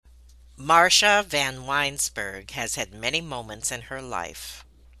Marcia Van Weinsberg has had many moments in her life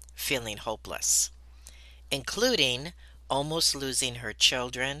feeling hopeless, including almost losing her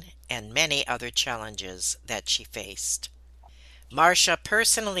children and many other challenges that she faced. Marcia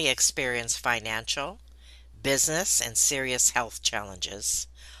personally experienced financial, business, and serious health challenges,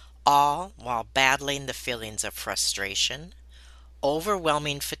 all while battling the feelings of frustration,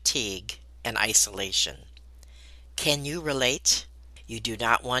 overwhelming fatigue, and isolation. Can you relate? You do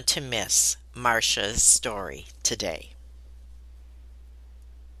not want to miss Marcia's story today.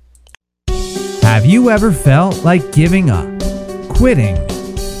 Have you ever felt like giving up, quitting,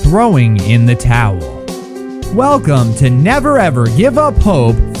 throwing in the towel? Welcome to Never Ever Give Up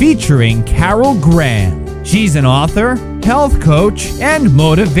Hope featuring Carol Graham. She's an author, health coach, and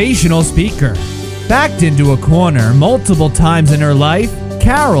motivational speaker. Backed into a corner multiple times in her life,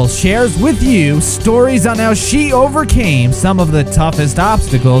 Carol shares with you stories on how she overcame some of the toughest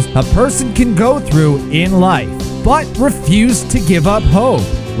obstacles a person can go through in life, but refused to give up hope.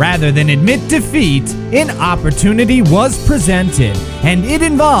 Rather than admit defeat, an opportunity was presented, and it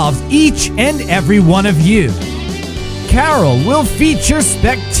involves each and every one of you. Carol will feature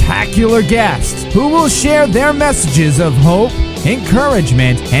spectacular guests who will share their messages of hope,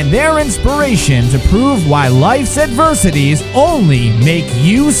 encouragement, and their inspiration to prove why life's adversities only make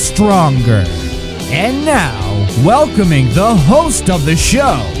you stronger. And now, welcoming the host of the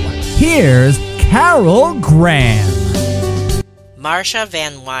show, here's Carol Graham. Marcia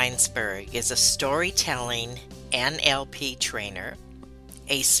Van Weinsberg is a storytelling NLP trainer,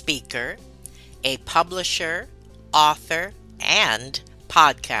 a speaker, a publisher, author, and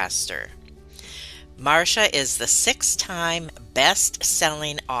podcaster. Marcia is the 6-time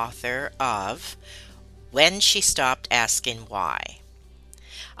best-selling author of When She Stopped Asking Why.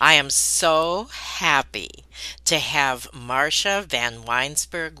 I am so happy to have Marcia Van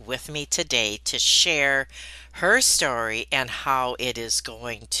Weinsberg with me today to share her story and how it is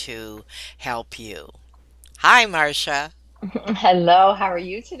going to help you. Hi, Marcia. Hello, how are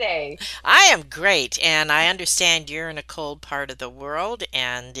you today? I am great, and I understand you're in a cold part of the world,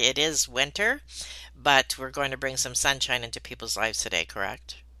 and it is winter, but we're going to bring some sunshine into people's lives today,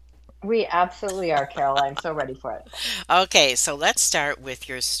 correct? We absolutely are, Carol. I'm so ready for it. Okay, so let's start with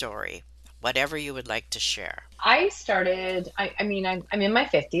your story, whatever you would like to share. I'm in my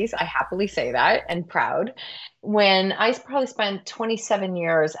 50s. I happily say that and proud. When I probably spent 27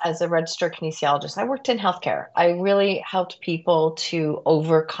 years as a registered kinesiologist, I worked in healthcare. I really helped people to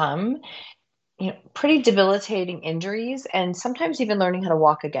overcome pretty debilitating injuries and sometimes even learning how to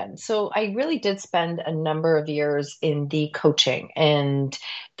walk again. So I really did spend a number of years in the coaching and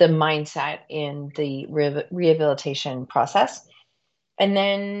the mindset in the rehabilitation process. And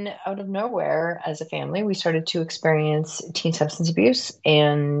then out of nowhere, as a family, we started to experience teen substance abuse.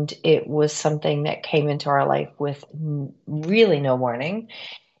 And it was something that came into our life with really no warning.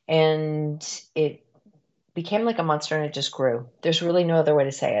 And it became like a monster and it just grew. There's really no other way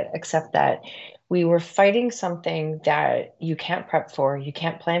to say it except that we were fighting something that you can't prep for, you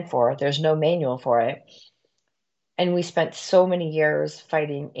can't plan for, there's no manual for it. And we spent so many years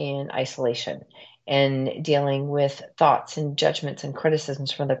fighting in isolation and dealing with thoughts and judgments and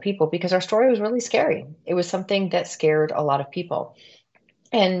criticisms from other people because our story was really scary. It was something that scared a lot of people.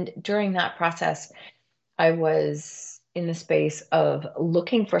 And during that process, I was in the space of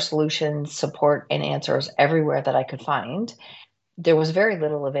looking for solutions, support, and answers everywhere that I could find. There was very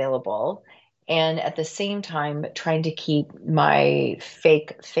little available. And at the same time, trying to keep my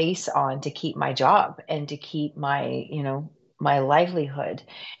fake face on to keep my job and to keep my livelihood.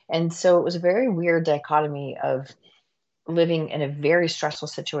 And so it was a very weird dichotomy of living in a very stressful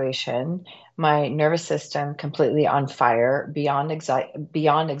situation, my nervous system completely on fire, beyond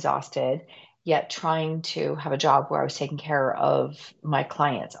exhausted, yet trying to have a job where I was taking care of my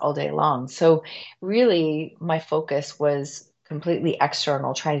clients all day long. So really my focus was completely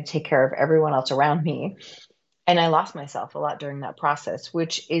external, trying to take care of everyone else around me. And I lost myself a lot during that process,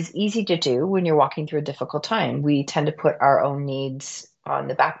 which is easy to do when you're walking through a difficult time. We tend to put our own needs on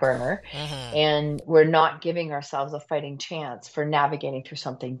the back burner Mm-hmm. and we're not giving ourselves a fighting chance for navigating through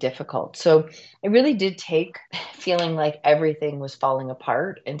something difficult. So it really did take feeling like everything was falling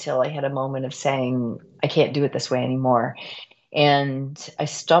apart until I had a moment of saying, I can't do it this way anymore. And I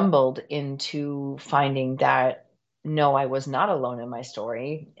stumbled into finding that no, I was not alone in my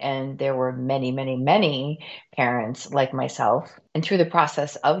story. And there were many, many, many parents like myself. And through the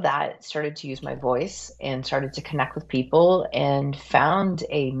process of that, started to use my voice and started to connect with people and found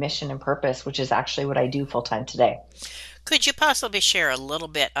a mission and purpose, which is actually what I do full time today. Could you possibly share a little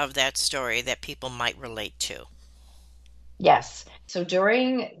bit of that story that people might relate to? Yes. So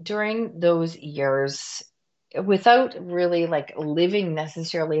during those years, without really like living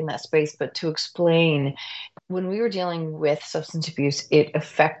necessarily in that space, but to explain, when we were dealing with substance abuse, it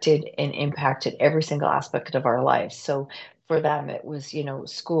affected and impacted every single aspect of our lives. So for them, it was,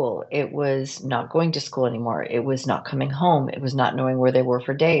 school. It was not going to school anymore. It was not coming home. It was not knowing where they were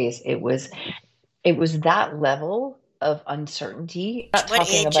for days. It was that level of uncertainty. Not What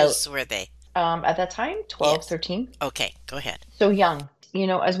talking about ages were they? at that time, 12, Yes. 13. Okay, go ahead. So young.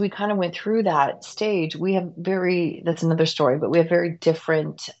 As we kind of went through that stage, that's another story, but we have very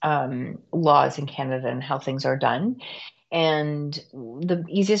different laws in Canada and how things are done. And the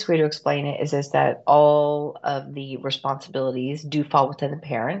easiest way to explain it is that all of the responsibilities do fall within the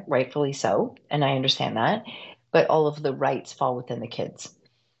parent, rightfully so, and I understand that, but all of the rights fall within the kids.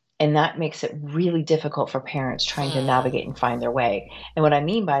 And that makes it really difficult for parents trying to Hmm. navigate and find their way. And what I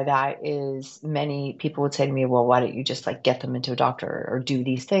mean by that is many people would say to me, well, why don't you just like get them into a doctor or do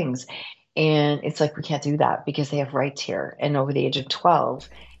these things? And it's like, we can't do that because they have rights here. And over the age of 12,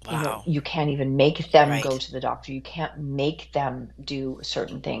 Wow. you can't even make them go Right. to the doctor. You can't make them do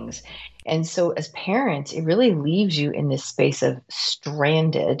certain things. And so, as parents, it really leaves you in this space of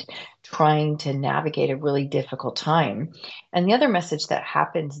stranded, trying to navigate a really difficult time. And the other message that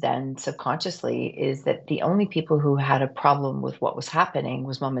happens then subconsciously is that the only people who had a problem with what was happening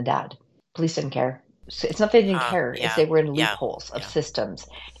was mom and dad. Police didn't care. So it's not that they didn't care, it's Yeah. they were in Yeah. loopholes of Yeah. systems.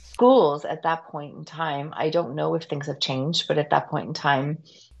 Schools at that point in time, I don't know if things have changed, but at that point in time,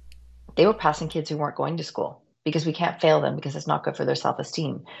 they were passing kids who weren't going to school because we can't fail them because it's not good for their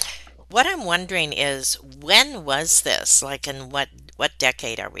self-esteem. What I'm wondering is when was this? Like in what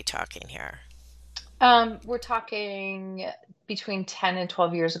decade are we talking here? We're talking between 10 and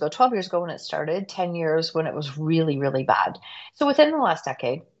 12 years ago. 12 years ago when it started, 10 years when it was really, really bad. So within the last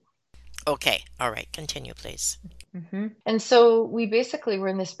decade. Okay. All right. Continue, please. And so we basically were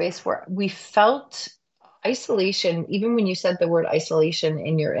in this space where we felt isolation. Even when you said the word isolation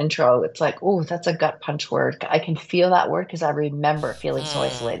in your intro, it's like, oh, that's a gut punch word. I can feel that word because I remember feeling so Hmm.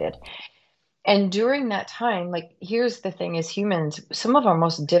 isolated. And during that time, like, here's the thing: as humans, some of our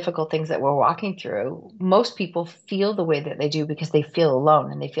most difficult things that we're walking through, most people feel the way that they do because they feel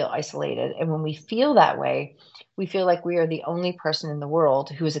alone and they feel isolated. And when we feel that way, we feel like we are the only person in the world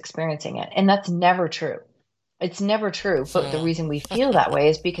who is experiencing it. And that's never true. It's never true. But the Hmm. reason we feel that way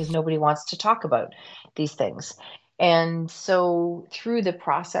is because nobody wants to talk about these things. And so, through the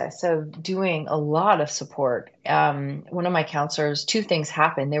process of doing a lot of support, one of my counselors, two things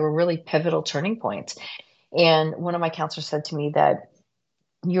happened. They were really pivotal turning points. And one of my counselors said to me that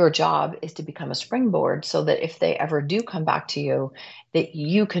your job is to become a springboard so that if they ever do come back to you, that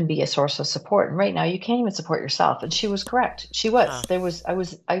you can be a source of support. And right now, you can't even support yourself. And she was correct. She Huh. was.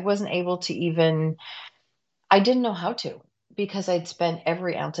 I wasn't able to even, I didn't know how to because I'd spent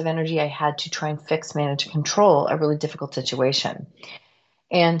every ounce of energy I had to try and fix, manage, control a really difficult situation.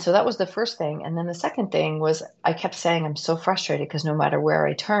 And so that was the first thing. And then the second thing was I kept saying, I'm so frustrated because no matter where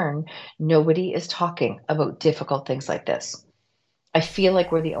I turn, nobody is talking about difficult things like this. I feel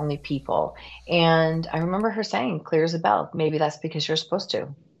like we're the only people. And I remember her saying, clear as a bell, maybe that's because you're supposed to.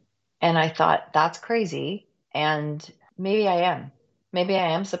 And I thought, that's crazy. And maybe I am. Maybe I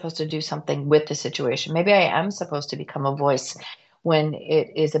am supposed to do something with the situation. Maybe I am supposed to become a voice when it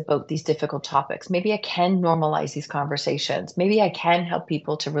is about these difficult topics. Maybe I can normalize these conversations. Maybe I can help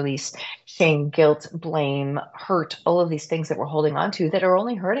people to release shame, guilt, blame, hurt, all of these things that we're holding on to that are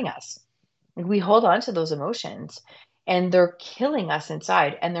only hurting us. We hold on to those emotions and they're killing us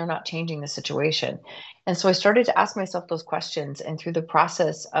inside and they're not changing the situation. And so I started to ask myself those questions. And through the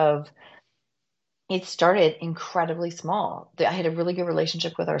process of, it started incredibly small. I had a really good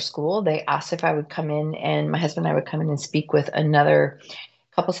relationship with our school. They asked if I would come in, and my husband and I would come in and speak with another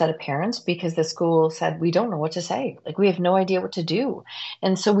couple set of parents because the school said, we don't know what to say. Like, we have no idea what to do.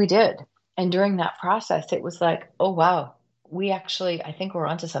 And so we did. And during that process, it was like, oh, wow, we actually, I think we're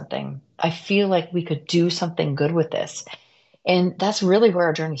onto something. I feel like we could do something good with this. And that's really where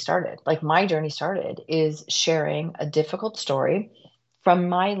our journey started. Like, my journey started is sharing a difficult story from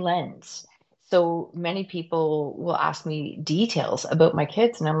my lens. So many people will ask me details about my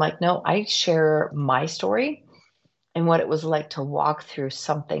kids, and I'm like, no, I share my story and what it was like to walk through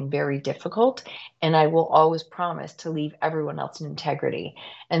something very difficult. And I will always promise to leave everyone else in integrity.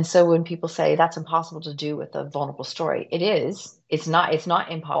 And so when people say that's impossible to do with a vulnerable story, it is. It's not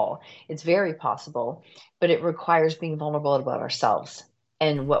impossible. It's very possible, but it requires being vulnerable about ourselves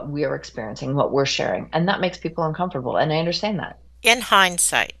and what we're experiencing, what we're sharing. And that makes people uncomfortable. And I understand that. In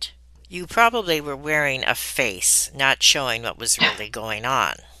hindsight, you probably were wearing a face, not showing what was really going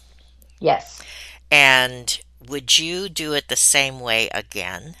on. Yes. And Would you do it the same way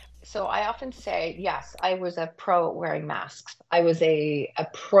again? So I often say, yes, I was a pro at wearing masks. I was a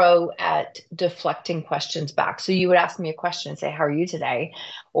pro at deflecting questions back. So you would ask me a question and say, how are you today?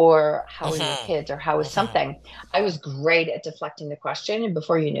 Or how are your Hmm. kids? Or how is Hmm. something? I was great at deflecting the question. And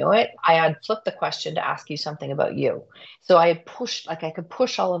before you knew it, I had flipped the question to ask you something about you. So I pushed, like I could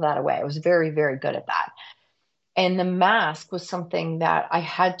push all of that away. I was very, very good at that. And the mask was something that I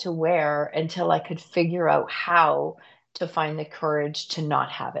had to wear until I could figure out how to find the courage to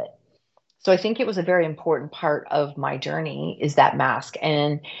not have it. So I think it was a very important part of my journey is that mask.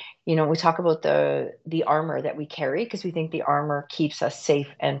 And we talk about the armor that we carry because we think the armor keeps us safe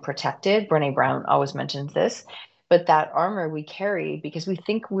and protected. Brene Brown always mentions this. But that armor we carry because we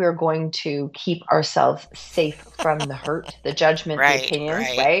think we're going to keep ourselves safe from the hurt, the judgment, the Right, opinions,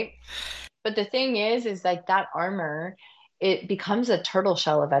 right. right? But the thing is like that armor, it becomes a turtle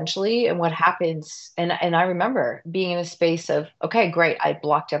shell eventually. And what happens, and I remember being in a space of, okay, great, I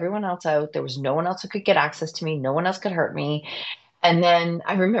blocked everyone else out. There was no one else who could get access to me, no one else could hurt me. And then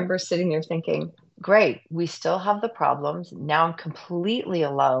I remember sitting there thinking, great, we still have the problems. Now I'm completely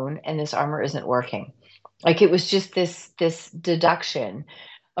alone and this armor isn't working. Like it was just this deduction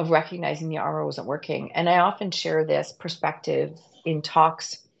of recognizing the armor wasn't working. And I often share this perspective in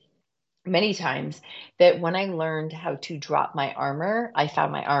talks many times that when I learned how to drop my armor, I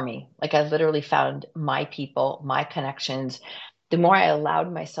found my army. Like I literally found my people, my connections. The more I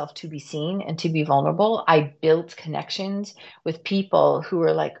allowed myself to be seen and to be vulnerable, I built connections with people who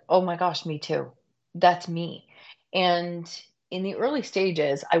were like, oh my gosh, me too. That's me. And in the early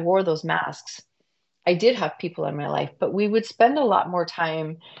stages, I wore those masks. I did have people in my life, but we would spend a lot more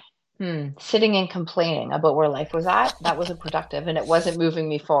time sitting and complaining about where life was at. That wasn't productive and it wasn't moving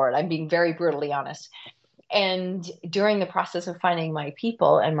me forward. I'm being very brutally honest. And during the process of finding my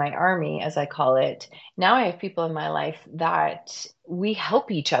people and my army, as I call it, now I have people in my life that we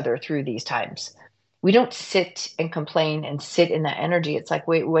help each other through these times. We don't sit and complain and sit in that energy. It's like,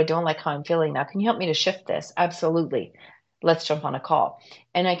 wait, I don't like how I'm feeling now. Can you help me to shift this? Absolutely. Let's jump on a call.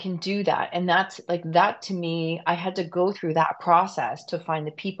 And I can do that. And that's like that to me, I had to go through that process to find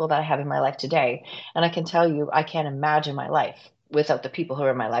the people that I have in my life today. And I can tell you, I can't imagine my life without the people who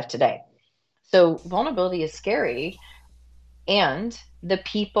are in my life today. So vulnerability is scary, and the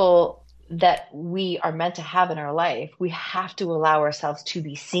people that we are meant to have in our life, we have to allow ourselves to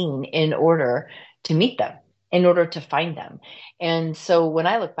be seen in order to meet them, in order to find them. And so when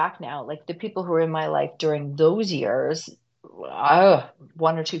I look back now, like the people who were in my life during those years,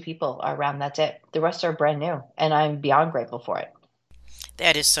 one or two people are around, that's it. The rest are brand new, and I'm beyond grateful for it.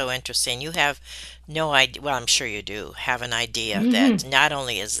 That is so interesting. You have no idea. Well, I'm sure you do have an idea that Hmm. not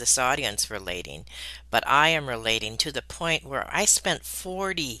only is this audience relating, but I am relating to the point where I spent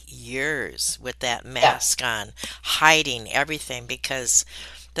 40 years with that Yeah. mask on, hiding everything because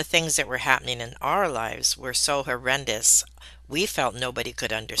the things that were happening in our lives were so horrendous, we felt nobody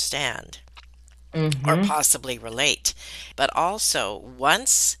could understand or Hmm. possibly relate. But also,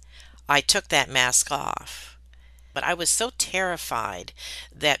 once I took that mask off, but I was so terrified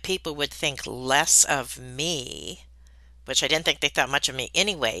that people would think less of me, which I didn't think they thought much of me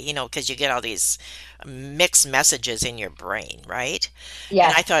anyway, because you get all these mixed messages in your brain, right?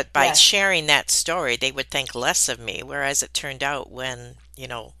 And I Yes. thought by Yes. sharing that story, they would think less of me. Whereas it turned out when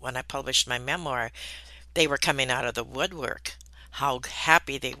I published my memoir, they were coming out of the woodwork. How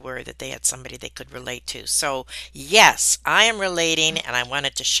happy they were that they had somebody they could relate to. So, yes, I am relating, and I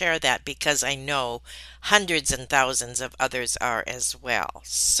wanted to share that because I know hundreds and thousands of others are as well.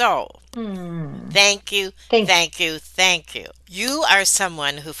 So, Hmm. thank you, Thank thank you, thank you. You are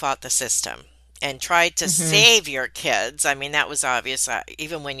someone who fought the system and tried to you. Hmm. save your kids. I mean, that was obvious,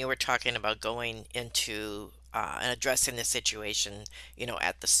 even when you were talking about going into and addressing the situation,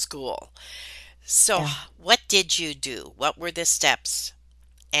 at the school. So, Yeah. what did you do? What were the steps,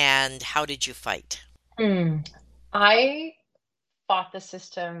 and how did you fight? Hmm. I fought the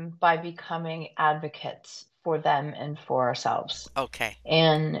system by becoming advocates for them and for ourselves. Okay.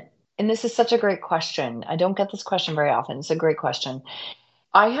 And and this is such a great question. I don't get this question very often. It's a great question.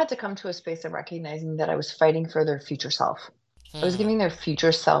 I had to come to a space of recognizing that I was fighting for their future self. I was Hmm. giving their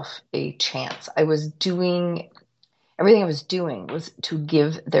future self a chance. I was doing everything I was doing was to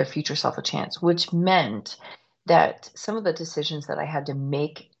give their future self a chance, which meant that some of the decisions that I had to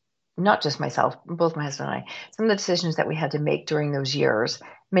make, not just myself, both my husband and I, some of the decisions that we had to make during those years,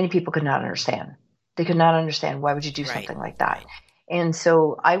 many people could not understand. They could not understand why would you do Right, something like that. right. And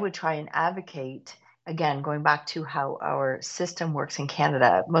so I would try and advocate, again, going back to how our system works in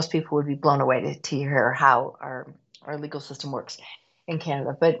Canada. Most people would be blown away to hear how our legal system works in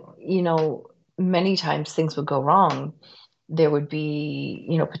Canada. But many times things would go wrong. There would be,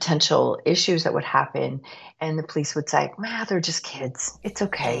 potential issues that would happen, and the police would say, "Man, they're just kids. It's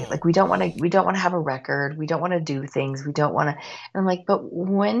okay. Mm, Like we don't want to have a record. We don't want to do things. We don't want to." And I'm like, but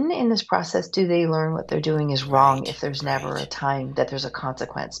when in this process do they learn what they're doing is wrong right, if there's never a right, time that there's a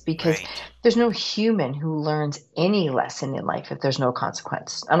consequence? Because right. there's no human who learns any lesson in life if there's no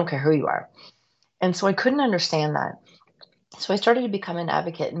consequence. I don't care who you are. And so I couldn't understand that. So I started to become an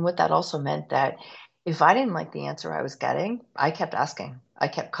advocate. And what that also meant that if I didn't like the answer I was getting, I kept asking. I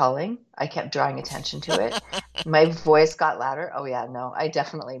kept calling. I kept drawing attention to it. My voice got louder. Oh, yeah, no,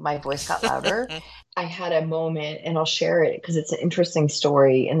 my voice got louder. I had a moment, and I'll share it because it's an interesting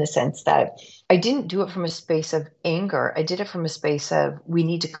story in the sense that I didn't do it from a space of anger. I did it from a space of, we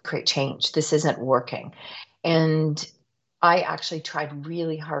need to create change. This isn't working. And I actually tried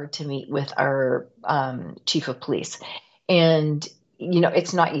really hard to meet with our chief of police. And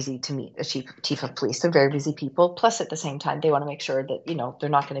it's not easy to meet a chief of police. They're very busy people. Plus, at the same time, they want to make sure that, they're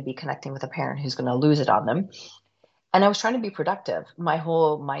not going to be connecting with a parent who's going to lose it on them. And I was trying to be productive. My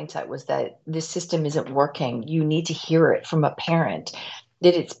whole mindset was that this system isn't working. You need to hear it from a parent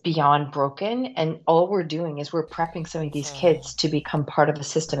that it's beyond broken. And all we're doing is we're prepping some of these Mm, kids to become part of a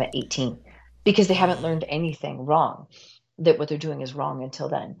system at 18 because they haven't mm. learned anything wrong, that what they're doing is wrong until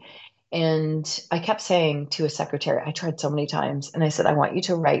then. And I kept saying to a secretary, I tried so many times, and I said, I want you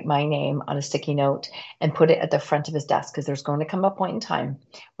to write my name on a sticky note and put it at the front of his desk because there's going to come a point in time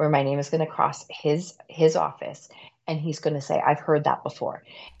where my name is going to cross his office, and he's going to say, I've heard that before.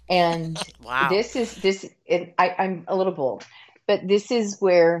 And Wow. I'm a little bold, but this is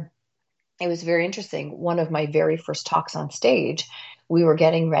where it was very interesting. One of my very first talks on stage, we were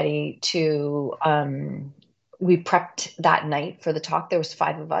getting ready to we prepped that night for the talk. There was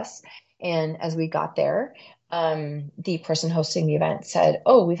 5 of us, and as we got there, the person hosting the event said,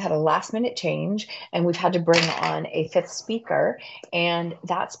 "Oh, we've had a last minute change, and we've had to bring on a 5th speaker, and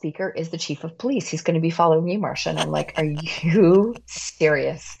that speaker is the chief of police. He's going to be following you, Marcia." And I'm like, "Are you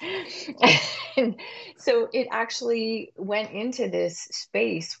serious?" And so it actually went into this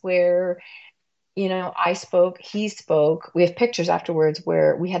space where I spoke, he spoke. We have pictures afterwards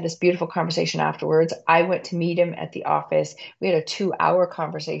where we had this beautiful conversation afterwards. I went to meet him at the office. We had a 2-hour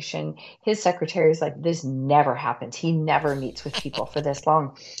conversation. His secretary is like, this never happens. He never meets with people for this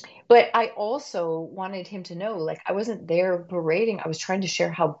long. But I also wanted him to know, like, I wasn't there berating. I was trying to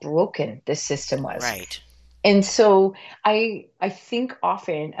share how broken this system was. Right. And so I think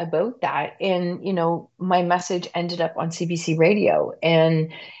often about that. And, my message ended up on CBC radio.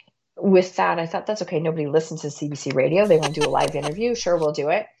 And with that, I thought that's okay. Nobody listens to CBC radio. They want to do a live interview. Sure, we'll do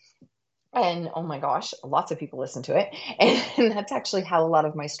it. And oh my gosh, lots of people listen to it. And that's actually how a lot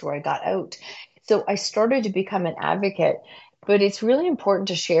of my story got out. So I started to become an advocate, but it's really important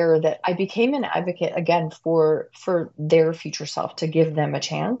to share that I became an advocate again for their future self, to give them a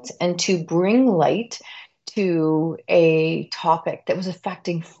chance and to bring light to a topic that was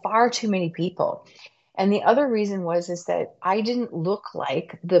affecting far too many people. And the other reason was is that I didn't look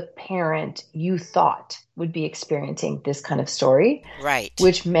like the parent you thought would be experiencing this kind of story, Right.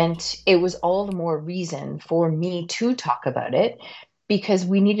 which meant it was all the more reason for me to talk about it because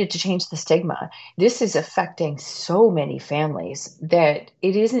we needed to change the stigma. This is affecting so many families that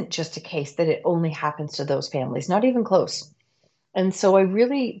it isn't just a case that it only happens to those families, not even close. And so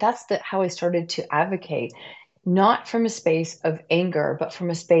that's how I started to advocate, not from a space of anger, but from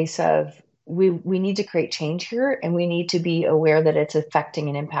a space of we need to create change here, and we need to be aware that it's affecting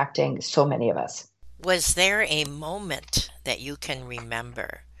and impacting so many of us. Was there a moment that you can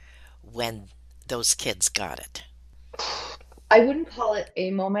remember when those kids got it? I wouldn't call it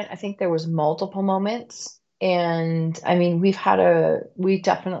a moment. I think there was multiple moments. And I mean, we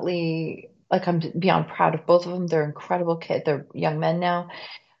definitely, like, I'm beyond proud of both of them. They're incredible kids. They're young men now.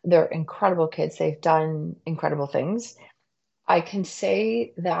 They're incredible kids. They've done incredible things. I can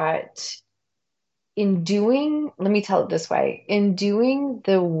say that let me tell it this way, in doing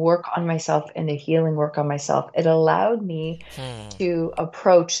the work on myself and the healing work on myself, it allowed me Hmm. to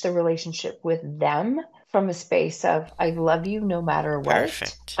approach the relationship with them from a space of, I love you no matter what.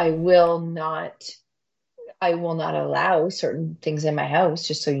 Perfect. I will not allow certain things in my house,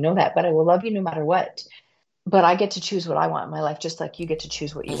 just so you know that, but I will love you no matter what. But I get to choose what I want in my life, just like you get to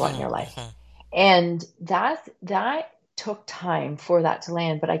choose what you want in Hmm. your life. Hmm. And that took time for that to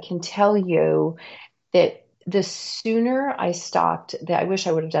land. But I can tell you that the sooner I stopped, that I wish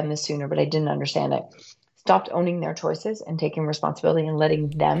I would have done this sooner, but I didn't understand it. Stopped owning their choices and taking responsibility and letting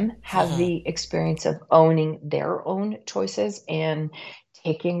them have Hmm. the experience of owning their own choices and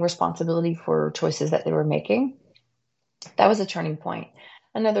taking responsibility for choices that they were making. That was a turning point.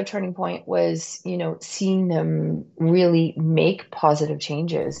 another turning point was, seeing them really make positive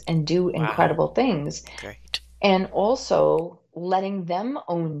changes and do Wow. incredible things, Great. and also letting them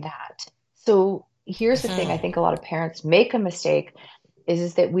own that. So here's the thing, I Hmm. think a lot of parents make a mistake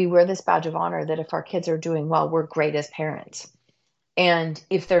is that we wear this badge of honor that if our kids are doing well, we're great as parents. And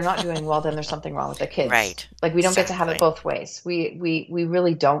if they're not doing well, then there's something wrong with the kids. Right. Like we don't get to have it Exactly. both ways. We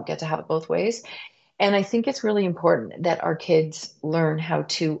really don't get to have it both ways. And I think it's really important that our kids learn how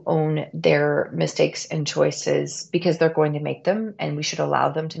to own their mistakes and choices because they're going to make them and we should allow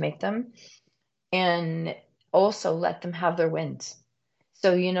them to make them. And also let them have their wins.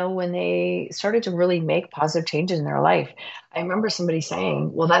 So, when they started to really make positive changes in their life, I remember somebody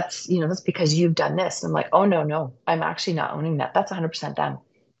saying, well, that's because you've done this. And I'm like, oh, no, no, I'm actually not owning that. That's 100% them.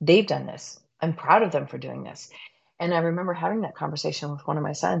 They've done this. I'm proud of them for doing this. And I remember having that conversation with one of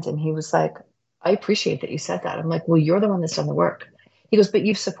my sons, and he was like, I appreciate that you said that. I'm like, well, you're the one that's done the work. He goes, but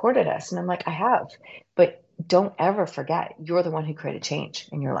you've supported us. And I'm like, I have. But don't ever forget, you're the one who created change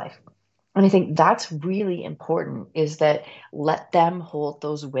in your life. And I think that's really important is that let them hold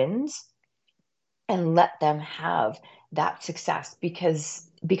those wins and let them have that success because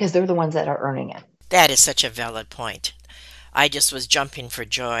they're the ones that are earning it. That is such a valid point. I just was jumping for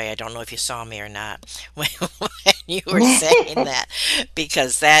joy. I don't know if you saw me or not when you were saying that,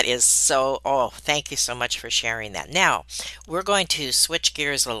 because that is so. Oh, thank you so much for sharing that. Now, we're going to switch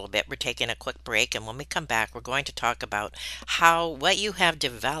gears a little bit. We're taking a quick break, and when we come back, we're going to talk about how what you have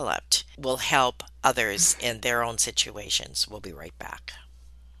developed will help others in their own situations. We'll be right back.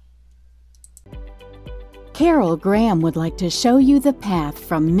 Carol Graham would like to show you the path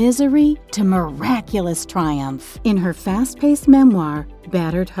from misery to miraculous triumph in her fast-paced memoir,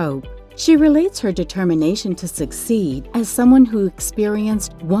 Battered Hope. She relates her determination to succeed as someone who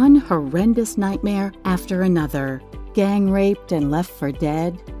experienced one horrendous nightmare after another: gang raped and left for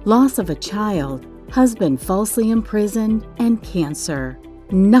dead, loss of a child, husband falsely imprisoned, and cancer.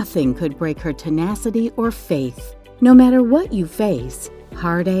 Nothing could break her tenacity or faith. No matter what you face,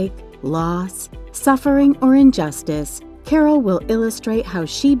 heartache, loss, suffering, or injustice, Carol will illustrate how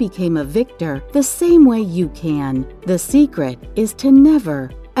she became a victor the same way you can. The secret is to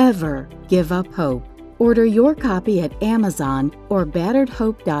never, ever give up hope. Order your copy at Amazon or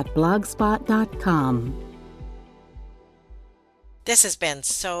batteredhope.blogspot.com. This has been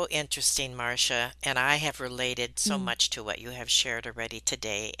so interesting, Marcia, and I have related so much to what you have shared already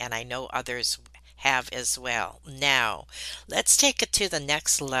today, and I know others have as well. Now, let's take it to the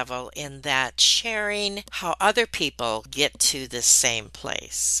next level in that sharing how other people get to the same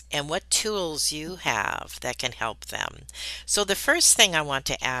place and what tools you have that can help them. So, the first thing I want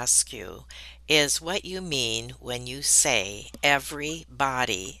to ask you is what you mean when you say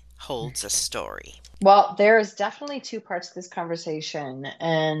everybody holds a story. Well, there's definitely two parts to this conversation.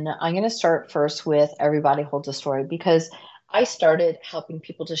 And I'm going to start first with everybody holds a story because I started helping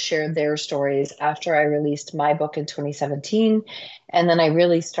people to share their stories after I released my book in 2017. And then I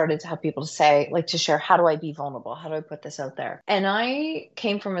really started to help people to say, like, to share, how do I be vulnerable? How do I put this out there? And I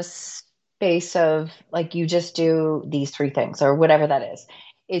came from a space of like, you just do these three things or whatever that is.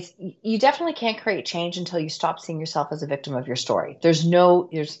 You definitely can't create change until you stop seeing yourself as a victim of your story.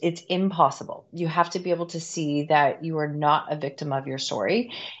 It's impossible. You have to be able to see that you are not a victim of your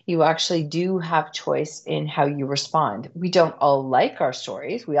story. You actually do have choice in how you respond. We don't all like our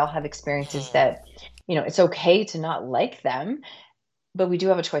stories. We all have experiences Hmm. that, it's okay to not like them, but we do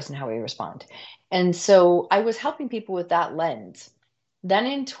have a choice in how we respond. And so I was helping people with that lens. Then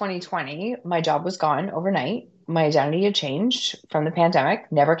in 2020, my job was gone overnight. My identity had changed from the pandemic,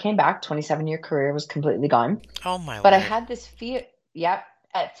 never came back. 27-year career was completely gone. Oh, my But I word. had this fear, yep,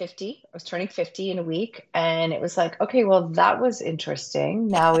 at 50. I was turning 50 in a week. And it was like, okay, well, that was interesting.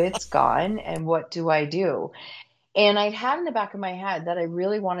 Now it's gone. And what do I do? And I'd had in the back of my head that I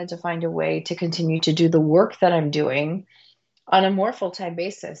really wanted to find a way to continue to do the work that I'm doing on a more full-time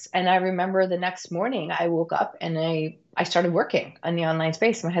basis. And I remember the next morning I woke up and I started working on the online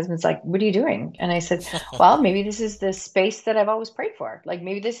space. My husband's like, "What are you doing?" And I said, "Well, maybe this is the space that I've always prayed for. Like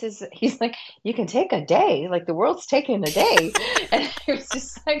maybe this is," he's like, "You can take a day, like the world's taking a day." And I was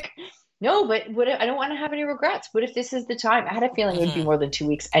just like, "No, but I don't want to have any regrets. What if this is the time?" I had a feeling it would be Hmm. more than 2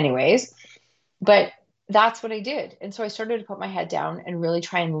 weeks anyways. But that's what I did. And so I started to put my head down and really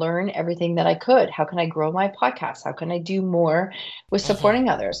try and learn everything that I could. How can I grow my podcast? How can I do more with Hmm. supporting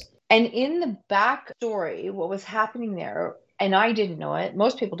others? And in the back story, what was happening there, and I didn't know it,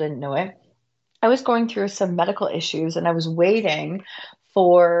 most people didn't know it, I was going through some medical issues and I was waiting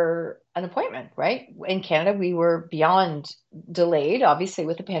for an appointment, right? In Canada, we were beyond delayed, obviously,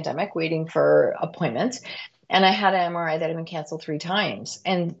 with the pandemic, waiting for appointments. And I had an MRI that had been canceled 3 times.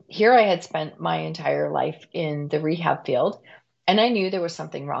 And here I had spent my entire life in the rehab field. And I knew there was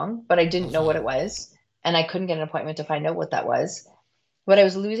something wrong, but I didn't know what Mm-hmm. it was. And I couldn't get an appointment to find out what that was. But I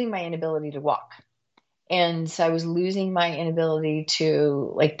was losing my inability to walk. And so I was losing my inability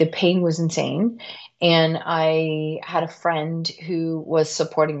to, like, the pain was insane. And I had a friend who was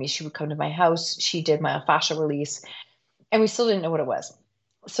supporting me. She would come to my house. She did my fascia release, and we still didn't know what it was.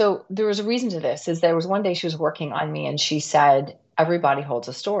 So there was a reason to this, is there was one day she was working on me and she said, everybody holds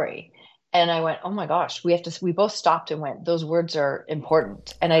a story. And I went, oh my gosh, we both stopped and went, those words are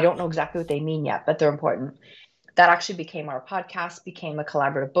important. And I don't know exactly what they mean yet, but they're important. That actually became our podcast, became a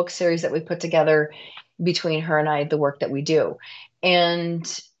collaborative book series that we put together between her and I, the work that we do. And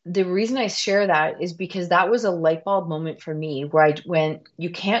the reason I share that is because that was a light bulb moment for me where I went, you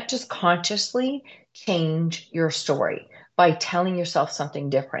can't just consciously change your story by telling yourself something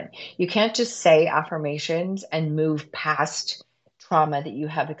different. You can't just say affirmations and move past trauma that you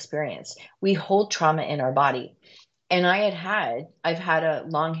have experienced. We hold trauma in our body. And I've had a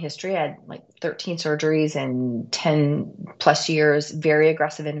long history. I had like 13 surgeries and 10 plus years, very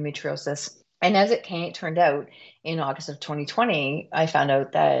aggressive endometriosis. And as turned out, in August of 2020, I found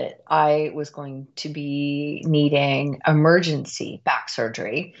out that I was going to be needing emergency back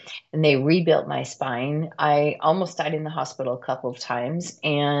surgery, and they rebuilt my spine. I almost died in the hospital a couple of times,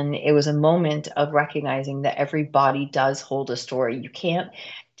 and it was a moment of recognizing that every body does hold a story. You can't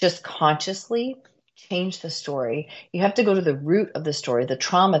just consciously change the story. You have to go to the root of the story, the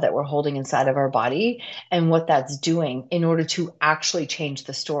trauma that we're holding inside of our body and what that's doing in order to actually change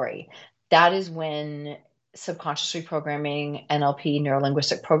the story. That is when subconscious reprogramming, NLP,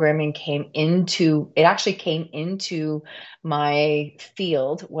 neurolinguistic programming came into my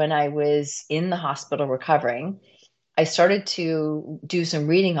field when I was in the hospital recovering. I started to do some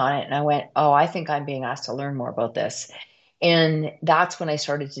reading on it and I went, oh, I think I'm being asked to learn more about this. And that's when I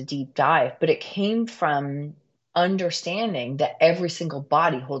started to deep dive. But it came from understanding that every single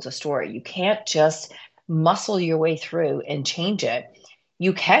body holds a story. You can't just muscle your way through and change it.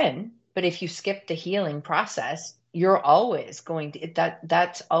 You can, but if you skip the healing process, you're always going to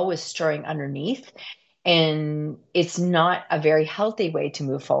that's always stirring underneath, and it's not a very healthy way to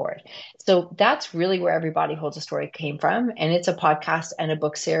move forward. So that's really where Everybody Holds a Story came from. And it's a podcast and a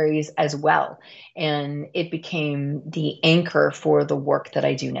book series as well. And it became the anchor for the work that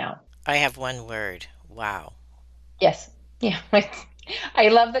I do now. I have one word. Wow. Yes. Yeah. I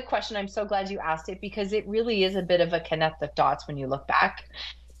love the question. I'm so glad you asked it because it really is a bit of a connect the dots when you look back,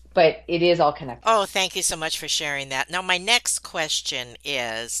 but it is all connected. Oh, thank you so much for sharing that. Now, my next question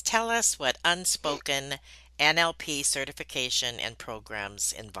is tell us what unspoken NLP certification and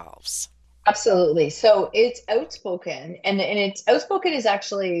programs involves. Absolutely. So it's outspoken, and it's outspoken is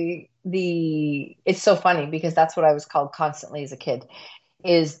actually it's so funny because that's what I was called constantly as a kid,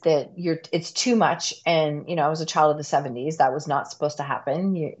 is that it's too much. And I was a child of the 70s. That was not supposed to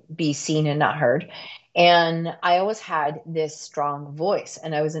happen. You be seen and not heard. And I always had this strong voice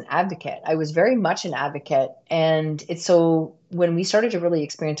and I was an advocate. I was very much an advocate. And it's so when we started to really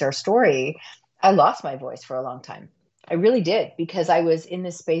experience our story, I lost my voice for a long time. I really did, because I was in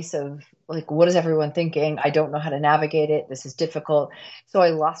this space of like, what is everyone thinking? I don't know how to navigate it. This is difficult. So I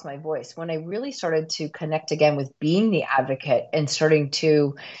lost my voice. When I really started to connect again with being the advocate and starting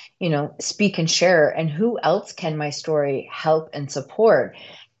to, speak and share, and who else can my story help and support,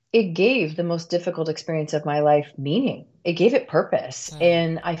 it gave the most difficult experience of my life meaning. It gave it purpose. Hmm.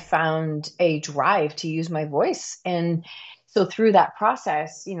 And I found a drive to use my voice. And so through that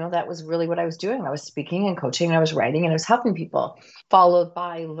process, that was really what I was doing. I was speaking and coaching, and I was writing, and I was helping people, followed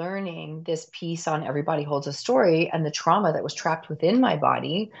by learning this piece on Everybody Holds a Story and the trauma that was trapped within my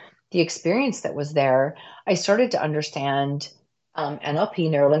body, the experience that was there. I started to understand NLP,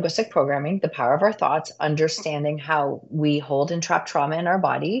 neuro linguistic programming, the power of our thoughts, understanding how we hold and trap trauma in our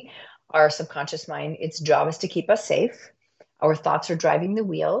body. Our subconscious mind, its job is to keep us safe. Our thoughts are driving the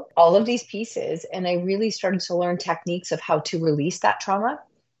wheel, all of these pieces. And I really started to learn techniques of how to release that trauma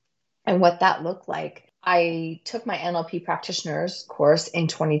and what that looked like. I took my NLP practitioner's course in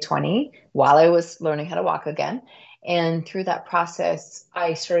 2020 while I was learning how to walk again. And through that process,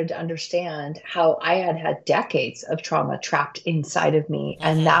 I started to understand how I had had decades of trauma trapped inside of me.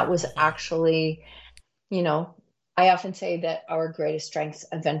 And Hmm. that was Hmm. actually, you know, I often say that our greatest strengths,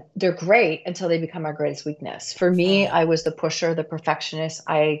 they're great until they become our greatest weakness. For me, Hmm. I was the pusher, the perfectionist.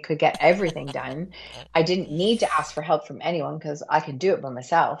 I could get everything done. I didn't need to ask for help from anyone because I could do it by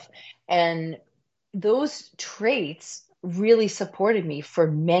myself. And those traits really supported me for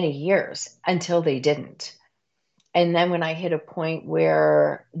many years until they didn't. And then when I hit a point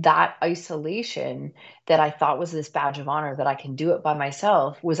where that isolation that I thought was this badge of honor that I can do it by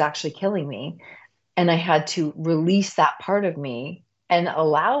myself was actually killing me. And I had to release that part of me and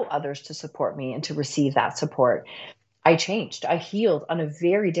allow others to support me and to receive that support. I changed. I healed on a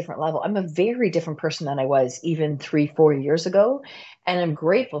very different level. I'm a very different person than I was even 3, 4 years ago. And I'm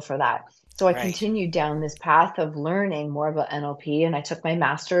grateful for that. So I Right. continued down this path of learning more about NLP, and I took my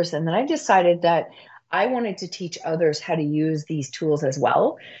master's. And then I decided that I wanted to teach others how to use these tools as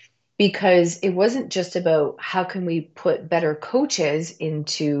well, because it wasn't just about how can we put better coaches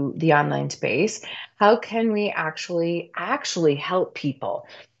into the online space. How can we actually help people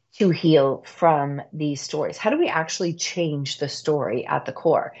to heal from these stories? How do we actually change the story at the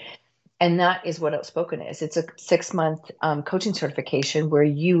core? And that is what Outspoken is. It's a 6-month coaching certification where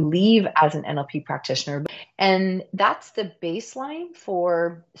you leave as an NLP practitioner. And that's the baseline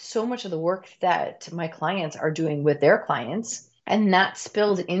for so much of the work that my clients are doing with their clients. And that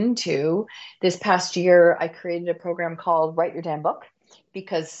spilled into this past year. I created a program called Write Your Damn Book,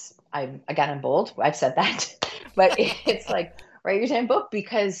 because I'm bold. I've said that, but it's like, write your damn book,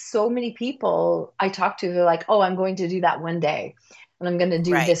 because so many people I talk to, they're like, oh, I'm going to do that one day, and I'm going to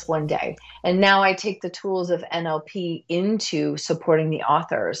do Right. this one day. And now I take the tools of NLP into supporting the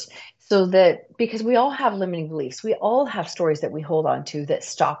authors, so that, because we all have limiting beliefs, we all have stories that we hold on to that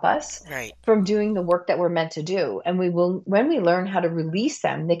stop us Right. from doing the work that we're meant to do. And we will, when we learn how to release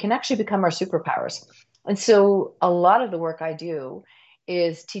them, they can actually become our superpowers. And so a lot of the work I do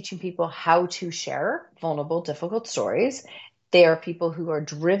is teaching people how to share vulnerable, difficult stories. They are people who are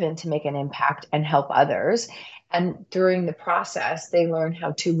driven to make an impact and help others. And during the process, they learn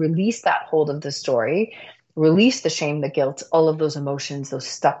how to release that hold of the story, release the shame, the guilt, all of those emotions, those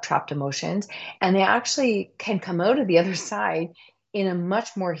stuck, trapped emotions. And they actually can come out of the other side in a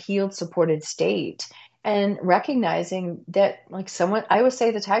much more healed, supported state. And recognizing that, like, someone, I always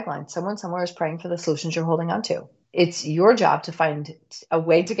say the tagline, someone somewhere is praying for the solutions you're holding on to. It's your job to find a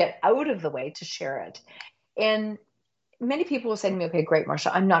way to get out of the way to share it. And many people will say to me, okay, great, Marsha,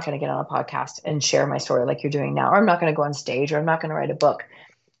 I'm not going to get on a podcast and share my story like you're doing now, or I'm not going to go on stage, or I'm not going to write a book.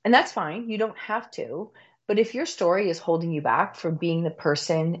 And that's fine. You don't have to. But if your story is holding you back from being the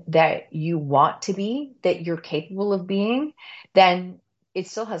person that you want to be, that you're capable of being, then it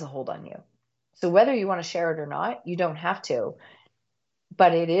still has a hold on you. So whether you want to share it or not, you don't have to,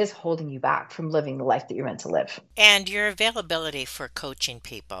 but it is holding you back from living the life that you're meant to live. And your availability for coaching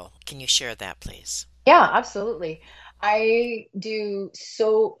people. Can you share that, please? Yeah, absolutely. I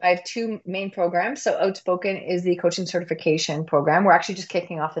have two main programs. So Outspoken is the coaching certification program. We're actually just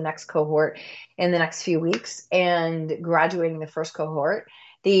kicking off the next cohort in the next few weeks and graduating the first cohort.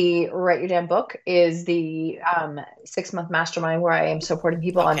 The Write Your Damn Book is the 6-month mastermind where I am supporting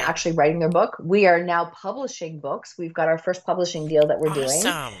people on Okay. actually writing their book. We are now publishing books. We've got our first publishing deal that we're doing.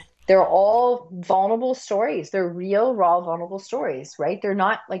 Awesome. They're all vulnerable stories. They're real, raw, vulnerable stories, right? They're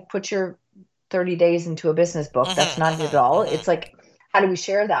not like put your 30 days into a business book. That's not it at all. It's like, how do we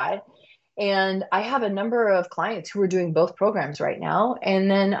share that? And I have a number of clients who are doing both programs right now. And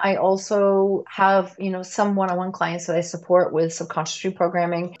then I also have, some one-on-one clients that I support with subconscious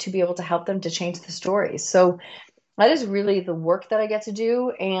reprogramming to be able to help them to change the stories. So that is really the work that I get to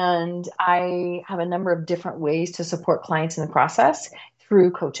do. And I have a number of different ways to support clients in the process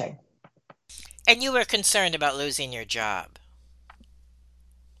through coaching. And you were concerned about losing your job.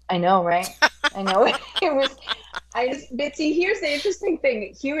 I know, right? I know. It was, but see, here's the interesting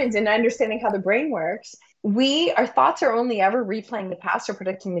thing. Humans, and understanding how the brain works, our thoughts are only ever replaying the past or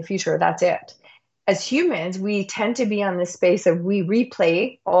predicting the future. That's it. As humans, we tend to be on this space of we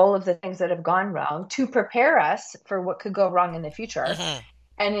replay all of the things that have gone wrong to prepare us for what could go wrong in the future. Mm-hmm.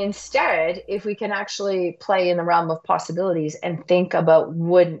 And instead, if we can actually play in the realm of possibilities and think about,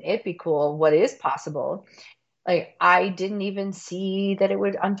 wouldn't it be cool? What is possible? Like, I didn't even see that it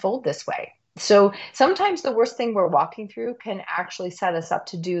would unfold this way. So sometimes the worst thing we're walking through can actually set us up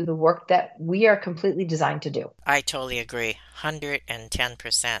to do the work that we are completely designed to do. I totally agree.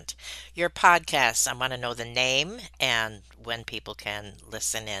 110%. Your podcast, I want to know the name and when people can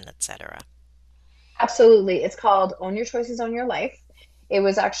listen in, etc. Absolutely. It's called Own Your Choices, Own Your Life. It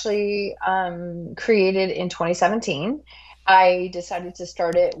was actually created in 2017. I decided to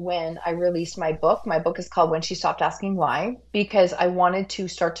start it when I released my book. My book is called When She Stopped Asking Why, because I wanted to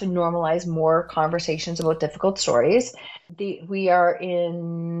start to normalize more conversations about difficult stories. We are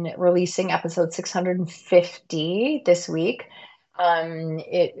in releasing episode 650 this week.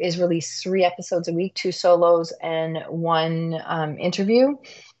 It is released 3 episodes a week, 2 solos and 1 interview.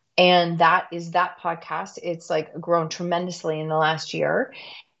 And that is that podcast. It's like grown tremendously in the last year.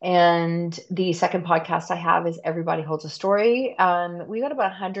 And the second podcast I have is Everybody Holds a Story. We got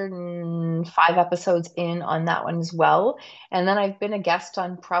about 105 episodes in on that one as well. And then I've been a guest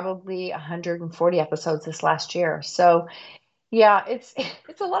on probably 140 episodes this last year. So yeah, it's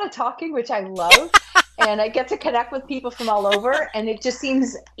a lot of talking, which I love. And I get to connect with people from all over. And it just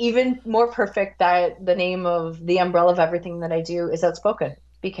seems even more perfect that the name of the umbrella of everything that I do is Outspoken,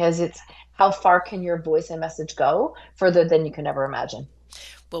 because it's how far can your voice and message go further than you can ever imagine.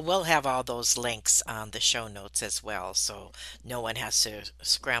 Well, we'll have all those links on the show notes as well, so no one has to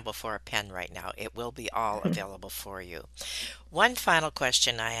scramble for a pen right now. It will be all available for you. One final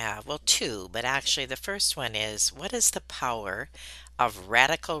question I have, well, two, but actually the first one is, what is the power of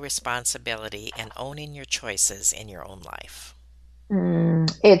radical responsibility and owning your choices in your own life?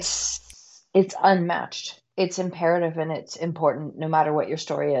 It's unmatched. It's imperative and it's important no matter what your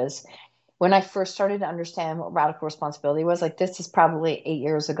story is. When I first started to understand what radical responsibility was, like this is probably 8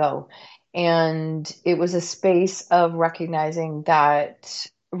 years ago. And it was a space of recognizing that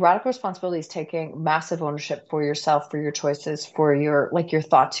radical responsibility is taking massive ownership for yourself, for your choices, for your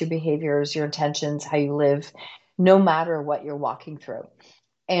thoughts, your behaviors, your intentions, how you live, no matter what you're walking through.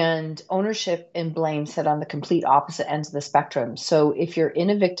 And ownership and blame sit on the complete opposite ends of the spectrum. So if you're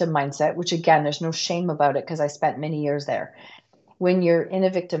in a victim mindset, which again, there's no shame about it because I spent many years there. When you're in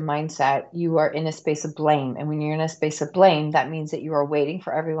a victim mindset, you are in a space of blame. And when you're in a space of blame, that means that you are waiting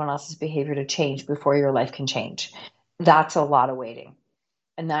for everyone else's behavior to change before your life can change. That's a lot of waiting.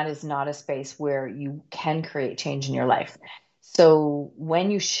 And that is not a space where you can create change in your life. So when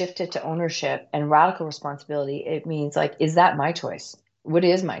you shift it to ownership and radical responsibility, it means like, is that my choice? What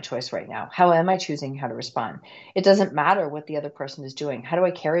is my choice right now? How am I choosing how to respond? It doesn't matter what the other person is doing. How do I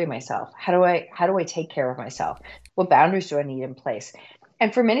carry myself? How do I take care of myself? What boundaries do I need in place?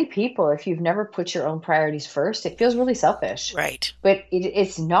 And for many people, if you've never put your own priorities first, it feels really selfish. Right. But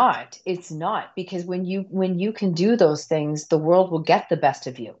it's not. It's not, because when you can do those things, the world will get the best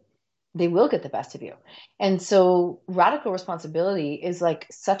of you. They will get the best of you. And so radical responsibility is like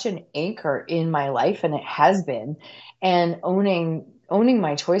such an anchor in my life, and it has been. And owning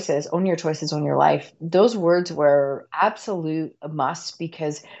my choices, own your choices, own your life. Those words were absolute a must,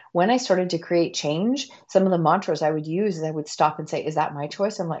 because when I started to create change, some of the mantras I would use is I would stop and say, is that my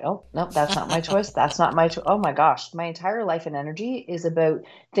choice? I'm like, oh, no, that's not my choice. That's not my choice. Oh my gosh, my entire life and energy is about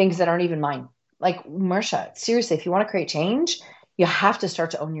things that aren't even mine. Like, Marsha, seriously, if you want to create change, you have to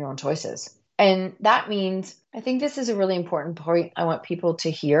start to own your own choices. And that means, I think this is a really important point I want people to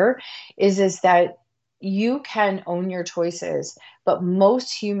hear, is that you can own your choices, but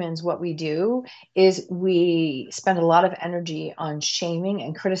most humans, what we do is we spend a lot of energy on shaming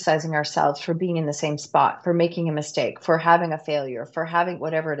and criticizing ourselves for being in the same spot, for making a mistake, for having a failure, for having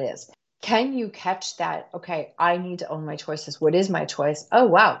whatever it is. Can you catch that? Okay, I need to own my choices. What is my choice? Oh,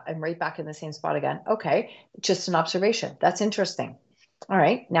 wow, I'm right back in the same spot again. Okay, just an observation. That's interesting. All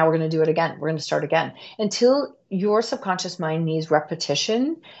right, now we're going to do it again. We're going to start again until your subconscious mind needs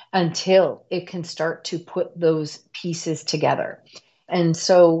repetition, until it can start to put those pieces together. And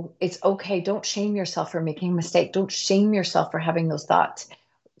so it's okay. Don't shame yourself for making a mistake. Don't shame yourself for having those thoughts.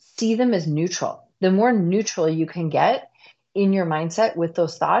 See them as neutral. The more neutral you can get in your mindset with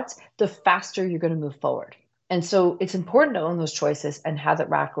those thoughts, the faster you're going to move forward. And so it's important to own those choices and have that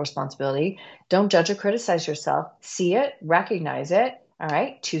radical responsibility. Don't judge or criticize yourself. See it, recognize it. All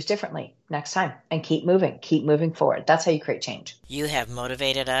right, choose differently next time and keep moving forward. That's how you create change. You have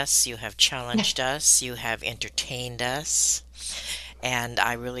motivated us, you have challenged us, you have entertained us, and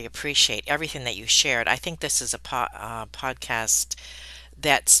I really appreciate everything that you shared. I think this is a podcast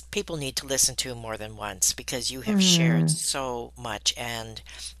that people need to listen to more than once, because you have shared Mm, so much, and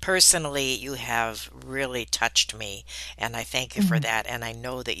personally you have really touched me, and I thank you for mm. that, and I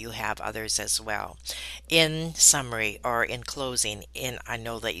know that you have others as well. In summary, or in closing, in I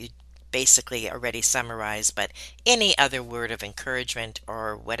know that you basically already summarized, but any other word of encouragement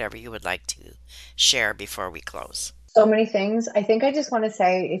or whatever you would like to share before we close? So many things. I think I just want to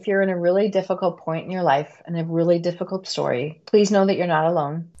say, if you're in a really difficult point in your life and a really difficult story, please know that you're not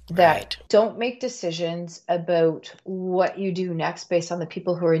alone. That Right. don't make decisions about what you do next based on the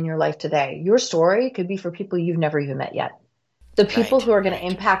people who are in your life today. Your story could be for people you've never even met yet. The people Right. who are going to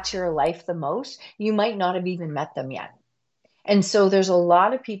impact your life the most, you might not have even met them yet. And so there's a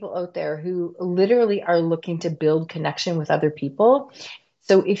lot of people out there who literally are looking to build connection with other people.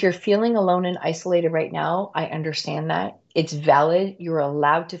 So if you're feeling alone and isolated right now, I understand that. It's valid. You're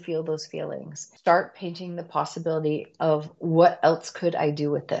allowed to feel those feelings. Start painting the possibility of, what else could I do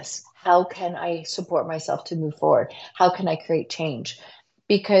with this? How can I support myself to move forward? How can I create change?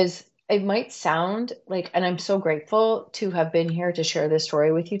 Because it might sound like, and I'm so grateful to have been here to share this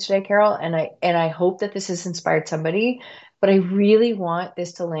story with you today, Carol. And I hope that this has inspired somebody, but I really want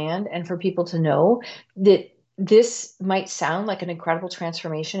this to land and for people to know that this might sound like an incredible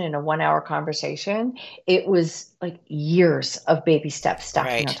transformation in a 1 hour conversation. It was like years of baby steps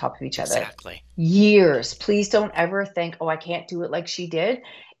stacking on top of each other. Exactly. Years. Please don't ever think, oh, I can't do it like she did.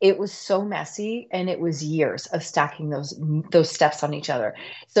 It was so messy, and it was years of stacking those steps on each other.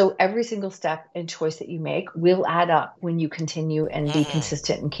 So every single step and choice that you make will add up when you continue and be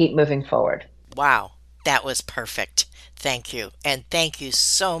consistent and keep moving forward. Wow, that was perfect. Thank you. And thank you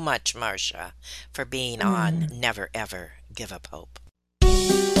so much, Marsha, for being on Never Ever Give Up Hope.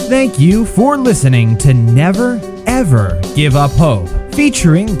 Thank you for listening to Never Ever Give Up Hope,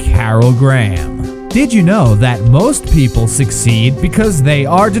 featuring Carol Graham. Did you know that most people succeed because they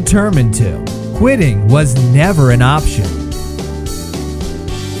are determined to? Quitting was never an option.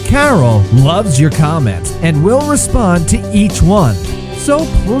 Carol loves your comments and will respond to each one. So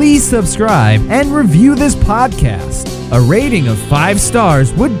please subscribe and review this podcast. A rating of 5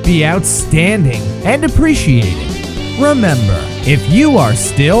 stars would be outstanding and appreciated. Remember, if you are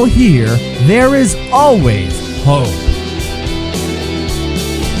still here, there is always hope.